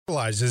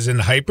specializes in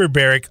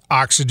hyperbaric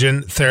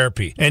oxygen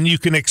therapy, and you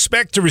can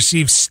expect to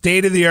receive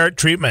state-of-the-art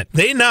treatment.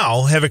 They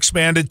now have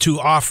expanded to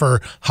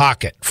offer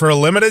Hocket. For a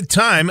limited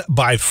time,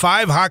 buy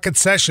 5 Hocket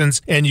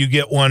sessions and you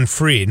get one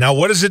free. Now,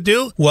 what does it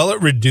do? Well,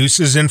 it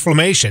reduces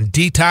inflammation,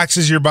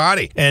 detoxes your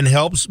body, and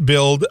helps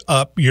build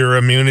up your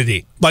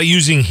immunity by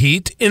using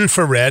heat,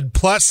 infrared,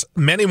 plus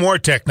many more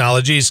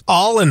technologies,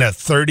 all in a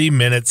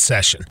 30-minute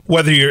session.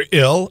 Whether you're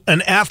ill,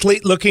 an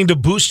athlete looking to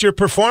boost your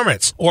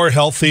performance, or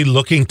healthy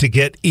looking to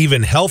get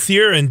even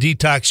healthier and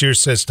detox your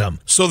system.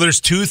 So there's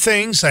 2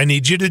 things I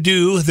need you to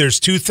do. There's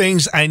 2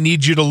 things I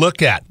need you to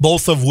look at,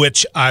 both of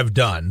which I've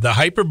done. The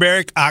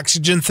hyperbaric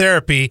oxygen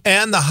therapy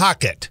and the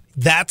Hocket.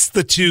 That's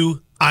the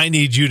 2 I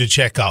need you to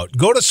check out.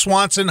 Go to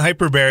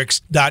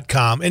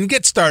SwansonHyperbarics.com and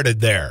get started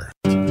there.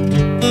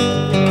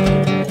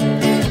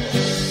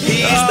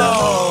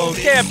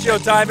 Camp Show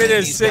time. It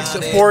is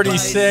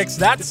 6:46.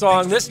 That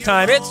song, this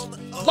time, it's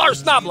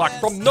Lars Knobloch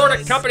from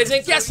Nordic Companies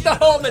Inc. Yes, the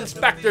home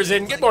inspector's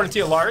in. Good morning to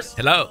you, Lars.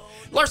 Hello.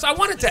 Lars, I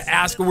wanted to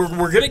ask, we're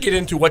going to get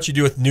into what you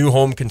do with new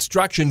home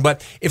construction,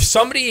 but if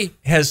somebody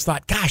has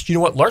thought, gosh, you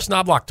know what Lars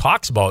Knobloch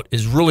talks about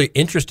is really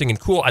interesting and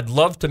cool, I'd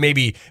love to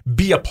maybe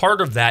be a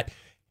part of that.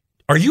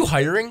 Are you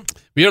hiring?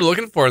 We are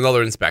looking for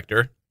another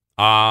inspector,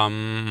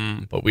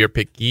 but we are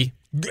picky.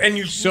 And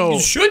you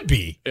should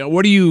be.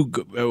 What do you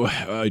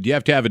you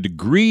have to have a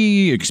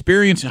degree,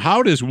 experience?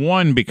 How does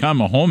one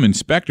become a home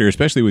inspector,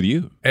 especially with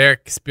you? Our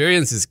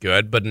experience is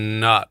good, but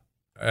not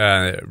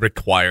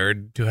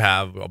required to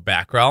have a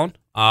background.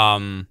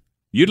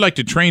 You'd like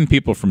to train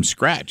people from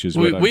scratch, is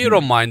what we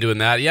don't mind doing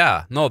that.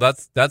 Yeah, no,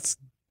 that's.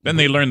 Then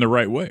they learn the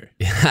right way.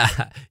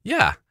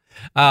 Yeah.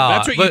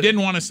 That's what you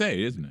didn't want to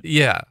say, isn't it?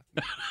 Yeah.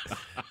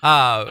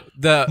 Mold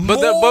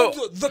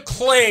the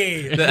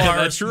clay.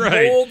 That's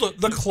right. Mold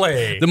the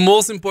clay. The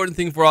most important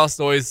thing for us,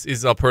 though,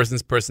 is a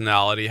person's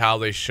personality, how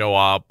they show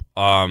up,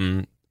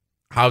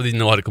 how they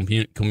know how to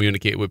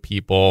communicate with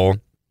people,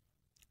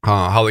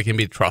 how they can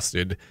be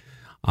trusted.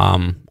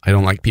 I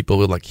don't like people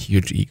with like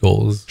huge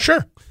egos.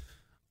 Sure.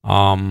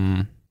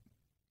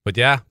 But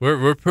yeah,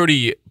 we're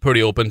pretty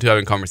open to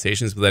having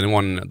conversations with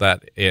anyone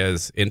that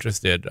is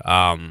interested.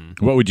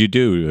 What would you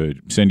do?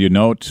 Send you a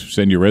note?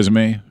 Send your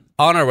resume?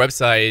 On our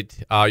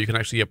website, you can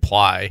actually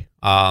apply.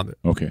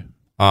 Okay.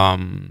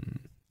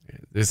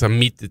 There's a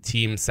meet the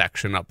team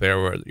section up there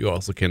where you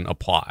also can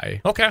apply.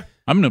 Okay.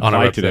 I'm going to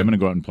apply today. I'm going to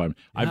go out and apply.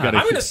 I'm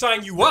going to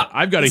sign you up.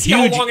 I've got a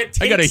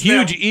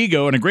huge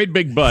ego and a great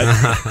big butt,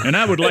 and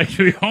I would like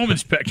to be home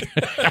inspector.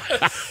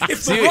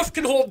 If the roof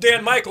can hold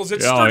Dan Michaels,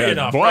 it's sturdy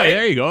enough, boy, right?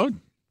 There you go.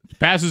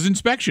 Passes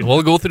inspection.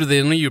 We'll go through the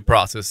interview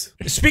process.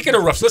 Speaking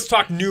of roofs, let's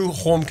talk new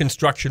home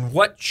construction.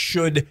 What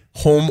should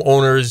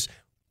homeowners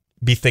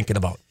be thinking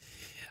about?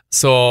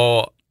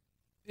 So,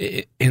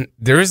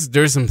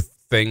 there's some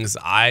things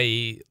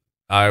I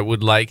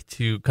would like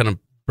to kind of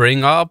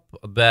bring up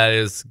that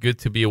is good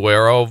to be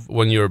aware of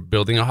when you're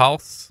building a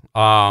house.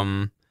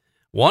 One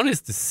is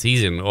the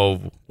season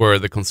of where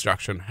the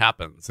construction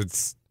happens.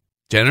 It's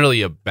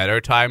generally a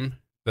better time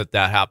that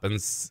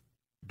happens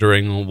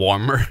during a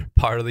warmer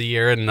part of the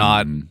year and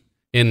not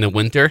in the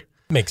winter.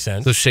 Makes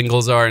sense. So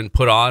shingles aren't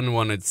put on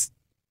when it's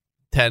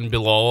 10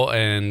 below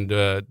and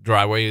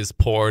driveway is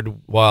poured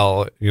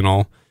while,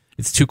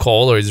 it's too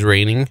cold or it's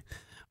raining.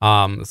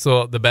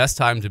 So the best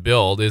time to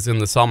build is in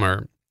the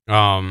summer.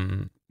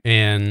 Other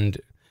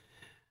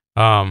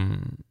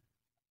than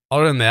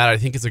that, I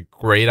think it's a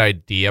great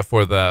idea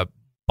for the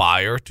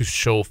buyer to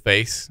show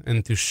face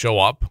and to show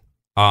up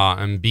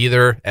and be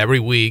there every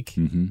week.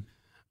 Mm-hmm.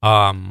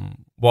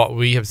 What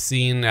we have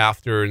seen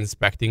after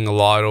inspecting a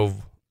lot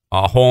of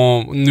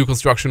new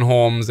construction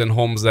homes and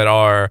homes that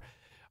are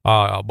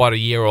about a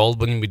year old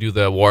when we do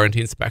the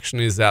warranty inspection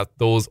is that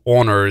those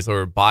owners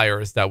or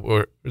buyers that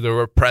were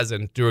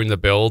present during the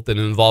build and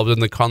involved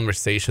in the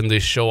conversation, they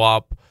showed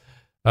up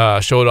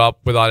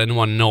without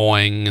anyone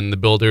knowing, and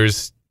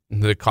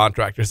the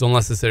contractors don't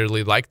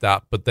necessarily like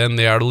that, but then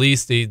they got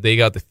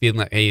the feeling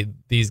that, hey,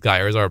 these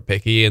guys are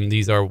picky and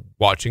these are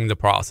watching the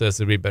process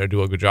and we better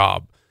do a good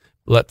job.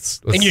 Let's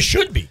and you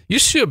should be. You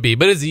should be,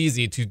 but it's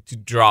easy to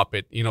drop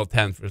it,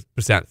 10%,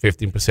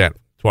 15%,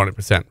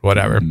 20%,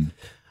 whatever.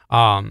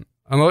 Mm-hmm.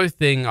 Another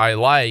thing I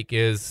like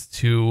is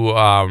to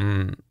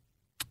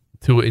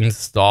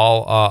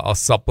install a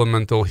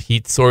supplemental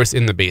heat source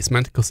in the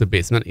basement because the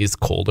basement is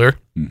colder.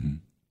 Mm-hmm.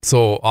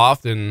 So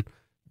often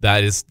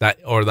that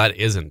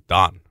isn't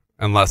done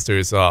unless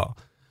there's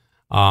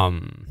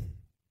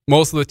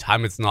most of the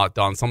time it's not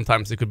done.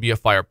 Sometimes it could be a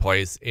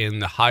fireplace. In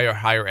the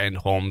higher end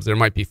homes, there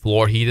might be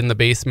floor heat in the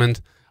basement,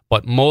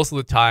 but most of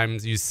the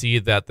times you see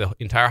that the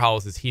entire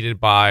house is heated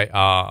by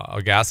a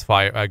gas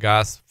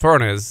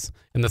furnace,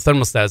 and the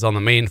thermostat is on the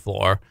main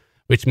floor,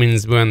 which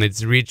means when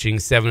it's reaching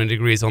 70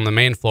 degrees on the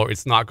main floor,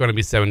 it's not going to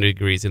be 70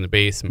 degrees in the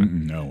basement.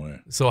 No way.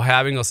 So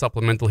having a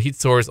supplemental heat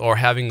source or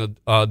having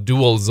a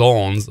dual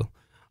zones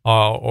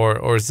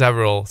or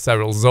several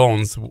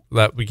zones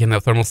that we can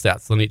have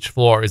thermostats on each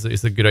floor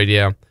is a good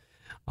idea.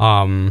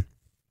 I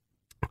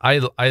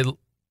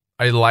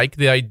like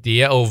the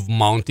idea of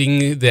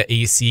mounting the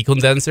AC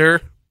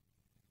condenser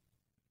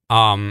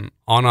on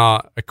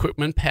a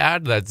equipment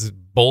pad that's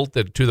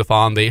bolted to the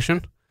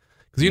foundation.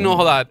 Because you know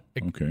how that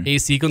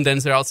AC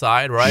condenser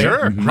outside, right?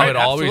 Sure. How Right, it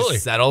always absolutely.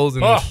 settles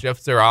and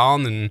shifts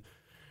around and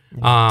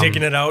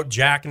Digging it out,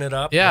 jacking it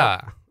up.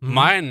 yeah.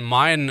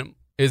 Mine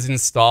is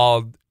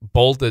installed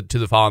bolted to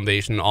the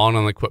foundation on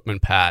an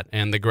equipment pad,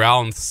 and the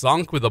ground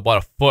sunk with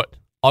about a foot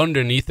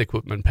underneath the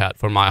equipment pad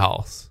for my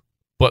house.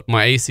 But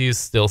my AC is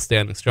still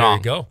standing There strong.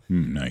 you go.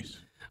 Nice.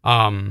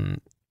 And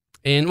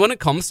when it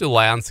comes to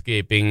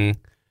landscaping,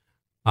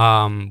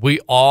 we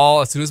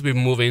all, as soon as we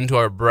move into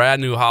our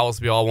brand new house,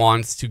 we all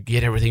want to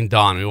get everything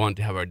done. We want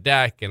to have our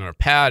deck and our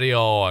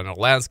patio and our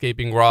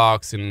landscaping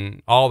rocks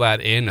and all that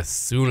in as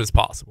soon as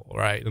possible,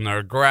 right? And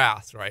our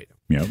grass, right?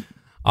 Yep.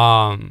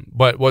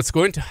 But what's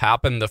going to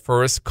happen the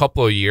first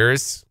couple of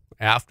years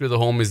after the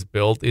home is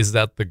built is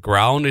that the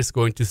ground is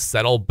going to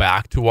settle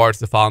back towards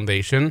the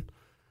foundation.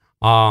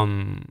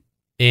 And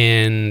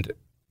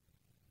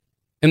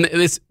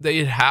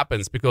it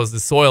happens because the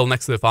soil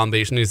next to the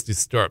foundation is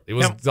disturbed. It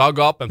was dug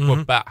up and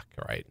put back,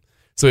 right?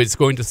 So it's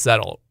going to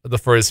settle the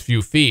first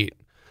few feet.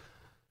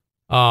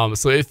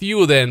 So if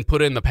you then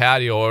put in the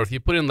patio or if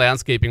you put in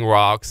landscaping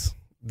rocks,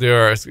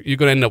 you're going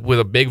to end up with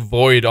a big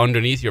void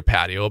underneath your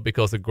patio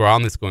because the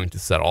ground is going to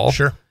settle.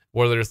 Sure.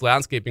 Where there's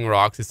landscaping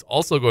rocks, it's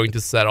also going to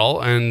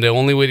settle. And the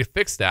only way to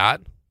fix that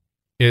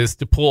is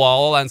to pull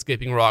all the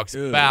landscaping rocks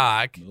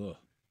back,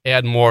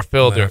 add more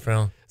filter.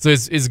 So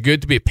it's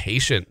good to be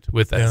patient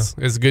with this.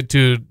 Yeah. It's good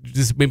to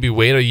just maybe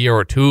wait a year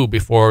or two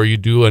before you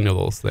do any of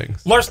those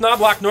things. Lars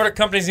Knobloch, Nordic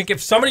Companies Inc.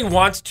 If somebody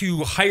wants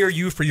to hire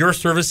you for your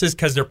services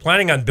because they're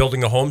planning on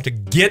building a home to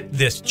get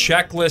this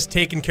checklist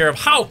taken care of,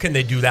 how can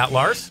they do that,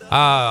 Lars?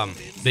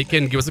 They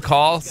can give us a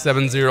call,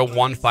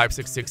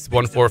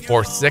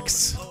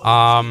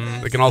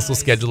 701-566-1446. They can also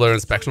schedule an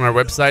inspection on our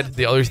website.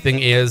 The other thing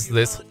is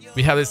this.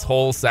 We have this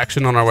whole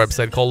section on our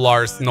website called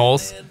Lars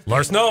Knows.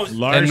 Lars Knows.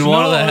 And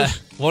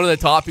one of the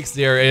topics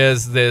there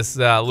is this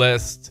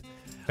list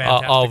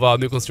of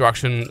new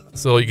construction,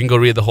 so you can go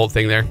read the whole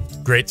thing there.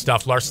 Great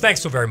stuff, Lars.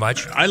 Thanks so very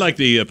much. I like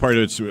the part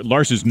of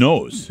Lars's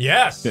nose.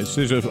 Yes.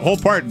 There's a whole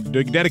part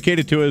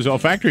dedicated to his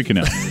olfactory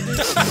canal.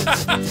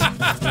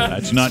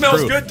 That's not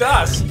Smells true. good to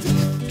us.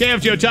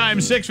 KFGO time,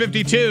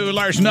 6:52.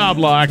 Lars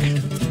Knobloch,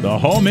 the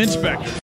home inspector.